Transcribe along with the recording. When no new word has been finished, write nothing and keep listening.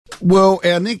Well,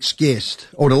 our next guest,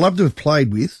 I would have loved to have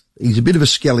played with. He's a bit of a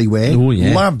scallywag. Oh,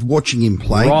 yeah. Loved watching him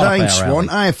play. Right Dane up our Swan,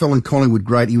 alley. AFL and Collingwood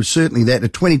great. He was certainly that. A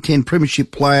 2010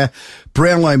 Premiership player,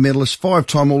 Brownlow medalist,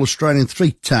 5-time All-Australian,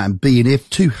 3-time BNF,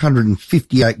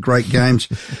 258 great games.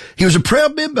 He was a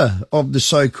proud member of the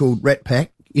so-called Rat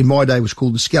Pack. In my day, it was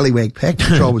called the Scallywag Pack,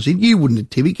 which I was in. You wouldn't have,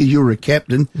 Timmy, because you were a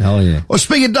captain. Oh, yeah. I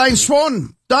speak of Dane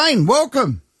Swan. Dane,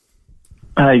 welcome.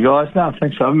 Hey guys, no,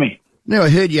 thanks for having me. Now, I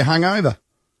heard you hungover.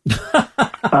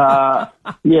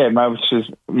 Yeah, mate, which is,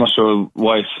 I'm not sure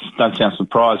why you don't sound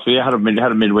surprised, but yeah, had a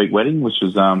midweek wedding, which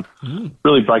was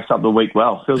really breaks up the week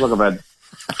well. Feels like I've had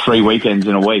 3 weekends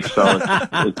in a week, so there's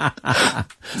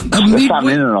something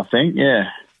in it, I think. Yeah.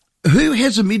 Who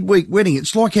has a midweek wedding?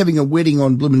 It's like having a wedding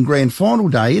on Blooming Grand Final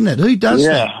Day, isn't it? Who does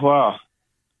that? Yeah, well,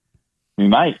 me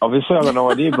mate. Obviously, I've got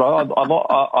no idea, but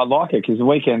I like it because the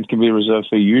weekends can be reserved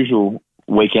for usual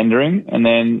weekendering, and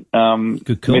then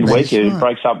Good call. midweek That's it right.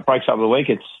 breaks up the week.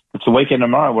 It's a weekend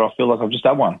tomorrow where I feel like I've just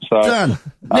had one. So Done.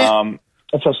 Now,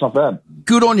 that's not bad.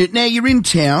 good on you. Now, you're in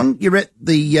town. You're at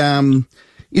the,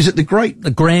 is it the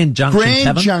Grand Junction Grand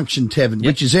Tavern. Junction Tavern,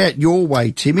 which is out your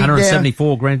way, Timmy.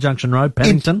 174 Grand Junction Road,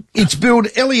 Paddington. It's billed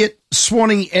Elliot,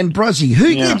 Swanee and Bruzzy.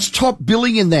 Who gets top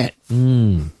billing in that?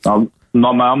 I'm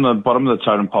the bottom of the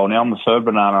totem pole now. I'm the third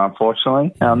banana,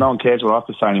 unfortunately. No one cares what I have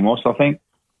to say anymore, so I think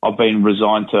I've been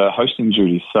resigned to hosting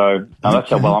duties. So that's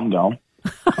how well I'm going.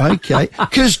 Okay.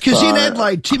 Because in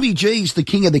Adelaide, Timmy G's the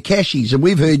king of the cashies, and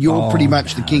we've heard you're pretty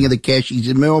much the king of the cashies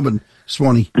in Melbourne,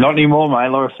 Swanee. Not anymore, mate.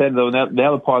 Like I said, now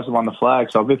the Pies have won the flag,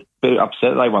 so I'm a bit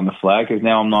upset they won the flag because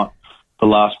now I'm not the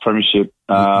last premiership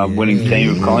winning team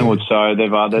of Collingwood. So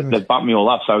they've bumped me all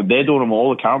up. So they're doing them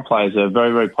all. The current players are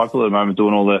very, very popular at the moment,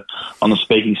 doing all on the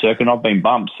speaking circuit. I've been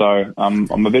bumped, so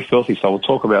I'm a bit filthy. So we'll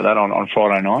talk about that on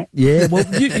Friday night. Yeah, well,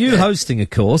 you hosting, of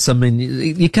course. I mean,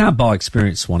 you can't buy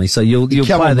experience, Swanee, so you'll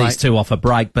play these two off a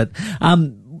break. But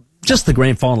just the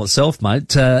grand final itself,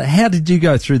 mate, how did you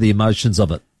go through the emotions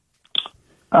of it?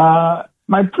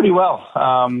 Mate, pretty well.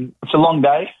 It's a long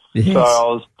day, Yes.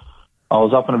 so I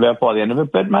was up and about by the end of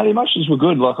it. But mate, the emotions were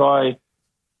good. Like I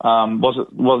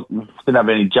didn't have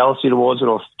any jealousy towards it,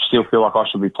 or still feel like I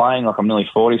should be playing. Like I'm nearly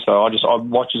 40, so I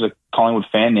watch as a Collingwood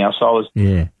fan now. So I was,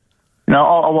 Yeah.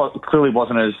 I clearly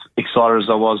wasn't as excited as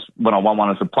I was when I won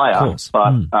one as a player. Of course.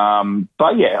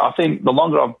 But yeah, I think the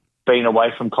longer I've been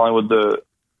away from Collingwood,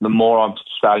 the more I'm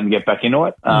starting to get back into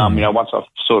it. Once I've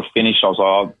sort of finished, I was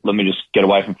like, let me just get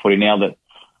away from footy now that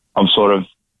I'm sort of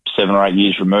 7 or 8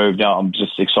 years removed. Now I'm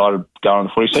just excited going on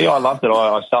the footy. So yeah, I loved it.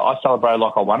 I celebrated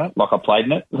like I won it, like I played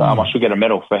in it. I should get a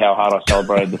medal for how hard I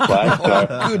celebrated the flag. So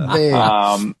Good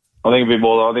man. I think a bit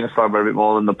more. I think I celebrated a bit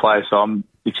more than the play. So I'm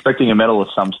expecting a medal at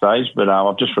some stage, but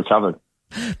I've just recovered.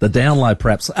 The down low,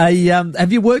 perhaps.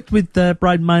 Have you worked with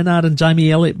Braden Maynard and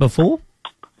Jamie Elliott before?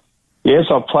 Yes,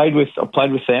 I've played with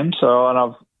them. So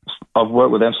and I've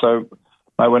worked with them. So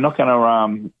mate, we're not going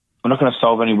to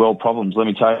solve any world problems. Let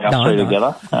me tell you, us three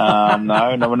together.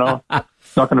 No, we're not.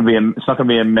 It's not going to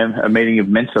be a meeting of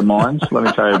Mensa minds. Let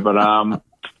me tell you, but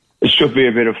it should be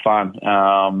a bit of fun.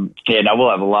 We'll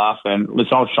have a laugh, and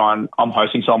listen, I'm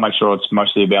hosting, so I'll make sure it's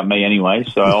mostly about me anyway.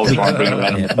 So I'll try and bring it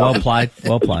around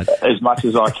Well played. as much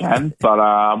as I can. But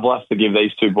we'll have to give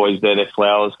these two boys their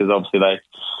flowers because obviously they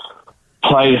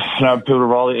played a pivotal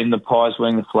role in the Pies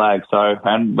winning the flag. So,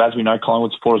 and as we know,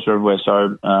 Collingwood supporters are everywhere.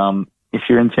 So if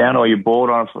you're in town or you're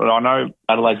bored, I know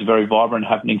Adelaide's a very vibrant,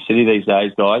 happening city these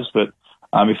days, guys. But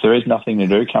if there is nothing to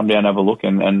do, come down, have a look,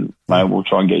 and mate, we'll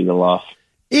try and get you the laugh.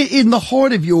 In the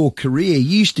height of your career,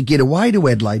 you used to get away to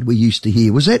Adelaide, we used to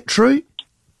hear. Was that true?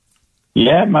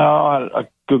 Yeah, mate, I had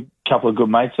a couple of good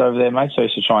mates over there, mate, so I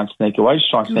used to try and sneak away, just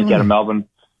try and sneak out of Melbourne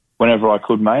whenever I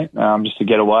could, mate, just to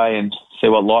get away and see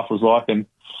what life was like in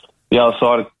the other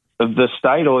side of the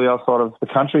state or the other side of the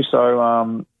country.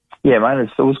 So, yeah, mate,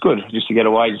 it was good just to get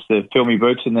away, just to fill me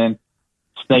boots and then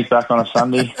sneak back on a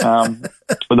Sunday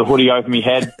with a hoodie over my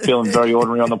head, feeling very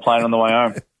ordinary on the plane on the way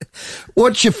home.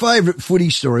 What's your favourite footy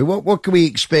story? What can we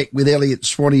expect with Elliot,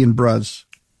 Swanee and Bruz?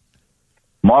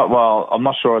 Well, I'm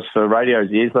not sure it's for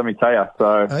radio's ears, let me tell you. So,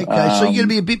 okay, so you're going to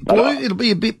be a bit blue? It'll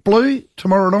be a bit blue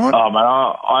tomorrow night? Oh, man,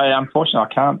 I unfortunately,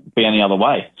 I can't be any other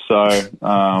way. So,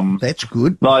 that's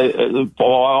good. I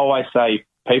always say,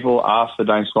 people ask for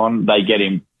Dane Swan, they get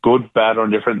him good, bad, or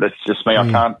indifferent. That's just me. I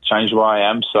can't change the way I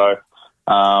am. So,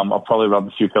 I'll probably rub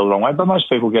a few people the wrong way, but most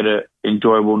people get an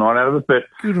enjoyable night out of it. But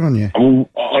good on you.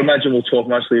 I imagine we'll talk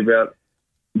mostly about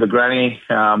the granny,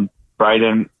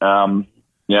 Braden,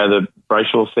 the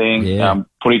racial thing,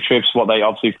 footy trips,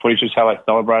 footy trips, how they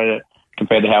celebrated it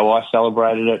compared to how I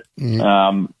celebrated it.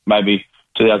 Yeah. Maybe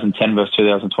 2010 versus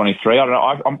 2023. I don't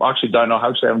know. I actually don't know. I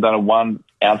actually haven't done one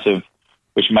ounce of,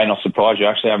 which may not surprise you,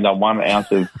 actually I haven't done 1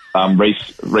 ounce of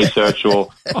research or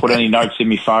put any notes in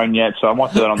my phone yet. So I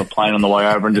might do that on the plane on the way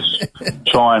over and just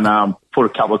try and put a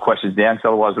couple of questions down. So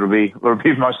otherwise it'll be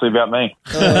mostly about me.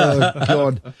 Oh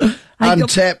God.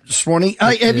 Untapped, Swanee.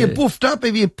 Hey, have you buffed up?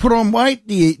 Have you put on weight?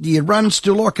 Do you run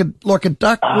still like a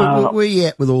duck? Where you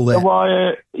at with all that?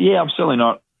 Well, yeah, I'm certainly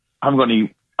not. I haven't got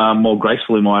any more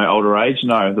graceful in my older age.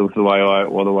 No, the way I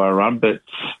run. But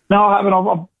no, I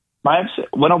haven't.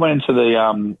 When I went into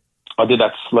I did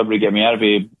that Celebrity Get Me Out of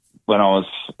Here when I was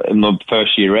in the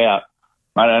first year out.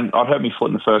 And I'd hurt my foot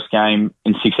in the first game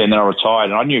in 16, then I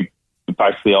retired, and I knew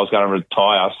basically I was going to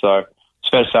retire. So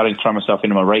I started to throw myself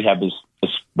into my rehab as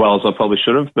well as I probably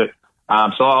should have. But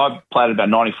so I played about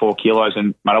 94 kilos,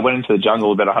 and I went into the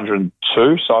jungle about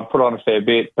 102. So I put on a fair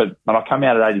bit, but I came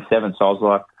out at 87. So I was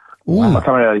like, I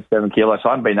come out at 87 kilos. So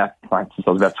I hadn't been that playing since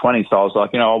I was about 20. So I was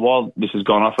like, while this has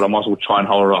gone off, I might as well try and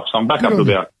hold her up. So I'm back up to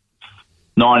about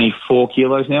 94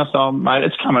 kilos now. So mate,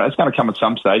 it's going to come at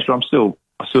some stage, but I still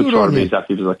try to be as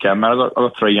active as I can, mate. I've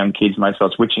got 3 young kids, mate, so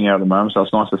it's switching out at the moment. So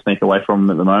it's nice to sneak away from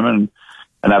them at the moment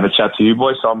and have a chat to you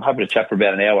boys. So I'm happy to chat for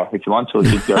about an hour if you want to.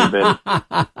 Just go to bed.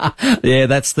 Yeah,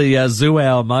 that's the zoo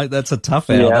hour, mate. That's a tough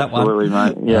hour, that absolutely, one.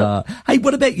 Absolutely, mate. Yeah. Hey,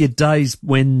 what about your days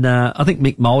when I think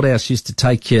Mick Moldhouse used to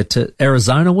take you to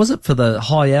Arizona, was it, for the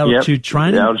high altitude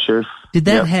training? The altitude. Did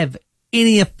that have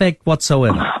any effect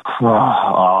whatsoever?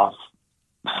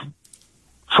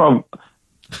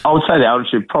 I would say the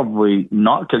altitude probably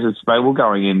not, because they were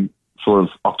going in sort of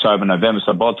October, November.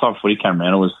 So by the time footy came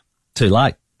around, it was too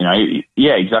late.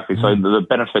 Yeah, exactly. So the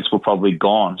benefits were probably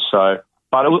gone. So,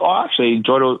 but I actually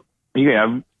enjoyed it.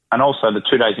 And also the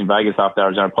 2 days in Vegas after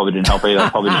Arizona probably didn't help either.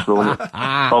 Probably just ruined it.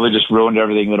 Probably just ruined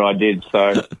everything that I did.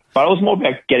 So, but it was more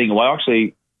about getting away.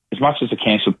 Actually, as much as the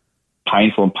cancer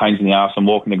painful and pains in the arse and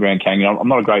walking the Grand Canyon, I'm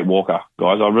not a great walker,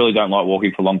 guys. I really don't like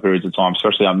walking for long periods of time,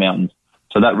 especially on mountains.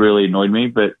 So that really annoyed me.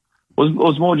 But it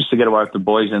was more just to get away with the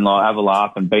boys and have a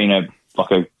laugh and be in a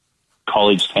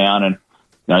college town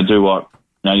and do what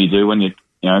you do when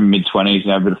you're mid-20s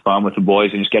and have a bit of fun with the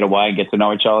boys and just get away and get to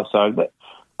know each other. So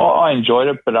I enjoyed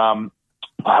it, but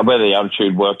whether the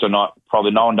altitude worked or not,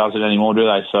 probably no one does it anymore, do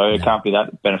they? So it can't be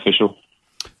that beneficial.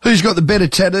 Who's got the better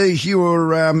tattoos, you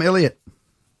or Elliot?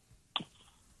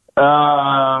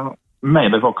 Me.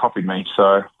 They've all copied me,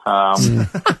 so but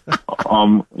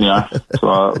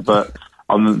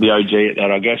I'm the OG at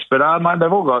that, I guess. But mate,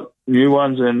 they've all got new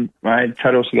ones, and mate,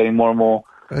 tattoos are getting more and more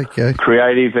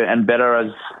creative and better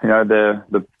as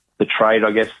the trade,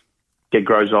 I guess,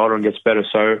 grows older and gets better.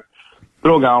 So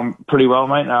they're all going pretty well,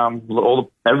 mate.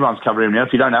 Everyone's covered them now.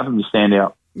 If you don't have them, you stand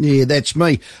out. Yeah, that's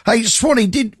me. Hey,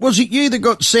 Swanee, was it you that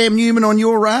got Sam Newman on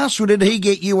your ass, or did he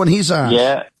get you on his ass?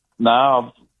 Yeah,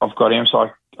 no, I've got him. So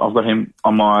I've got him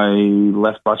on my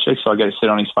left butt cheek, so I get to sit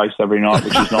on his face every night,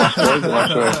 which is nice.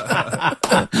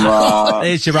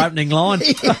 There's your opening line.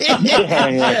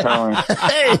 Yeah.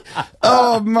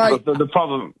 Oh, mate. The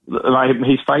problem, mate,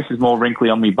 his face is more wrinkly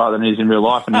on me butt than it is in real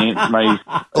life, and he's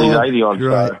 80 odd.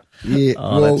 So. Yeah,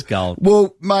 that's gold.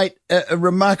 Well, mate, a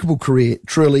remarkable career,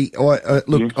 truly.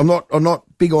 Look, I'm not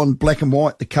big on black and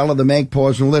white, the colour, the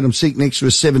Magpies, and all that. I'm sitting next to a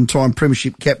 7-time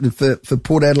premiership captain for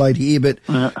Port Adelaide here, but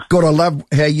God, I love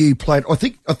how you played. I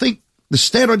think the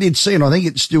stat I did see, and I think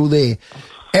it's still there.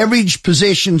 Average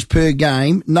possessions per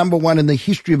game, number 1 in the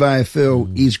history of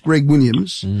AFL is Greg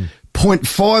Williams.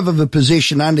 0.5 of a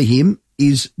possession under him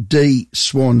is D.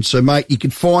 Swan. So, mate, you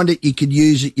could find it, you could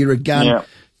use it. You're a gun. Yeah.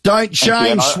 Don't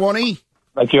change, Swanee.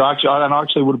 Thank you. I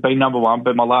actually would have been number 1,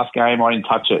 but my last game I didn't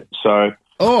touch it. So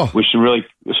we should really.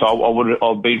 So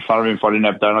I'll be in front of him if I didn't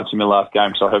have donuts in my last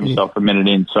game. So I hurt myself a minute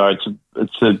in. So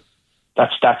that's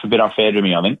a bit unfair to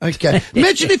me, I think. Okay.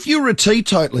 Imagine if you were a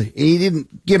teetotaler and you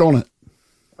didn't get on it.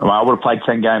 Well, I would have played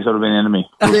 10 games. That would have been an enemy.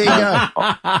 There you go.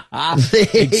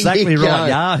 Exactly right.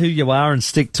 You are who you are and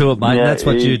stick to it, mate. Yeah, that's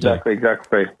what you do.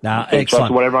 Exactly. No, excellent.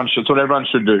 That's what everyone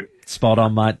should do. Spot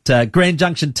on, mate. Grand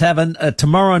Junction Tavern,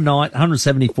 tomorrow night,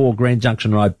 174 Grand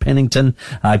Junction Road, Pennington.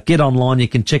 Get online. You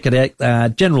can check it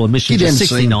out. General admission is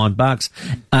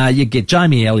 $69. You get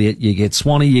Jamie Elliott, you get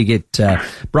Swanee, you get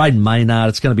Braden Maynard.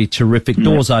 It's going to be terrific.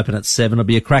 Doors open at 7. It'll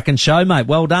be a cracking show, mate.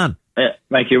 Well done. Yeah,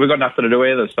 thank you. We've got nothing to do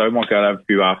either, so we might go and have a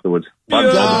few afterwards. I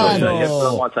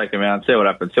might take them out and see what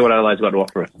happens. See what Adelaide's got to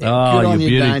offer us. Oh, you're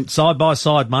beauty. Side by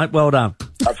side, mate. Well done.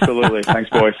 Absolutely. Thanks,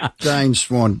 boys. Dane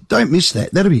Swan. Don't miss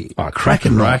that. That'll be a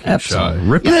cracking show.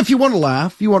 If you want to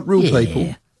laugh, you want real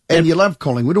people, and you love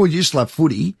Collingwood, or you just love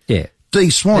footy, D.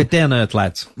 Swan. They're down earth,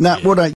 lads. No, what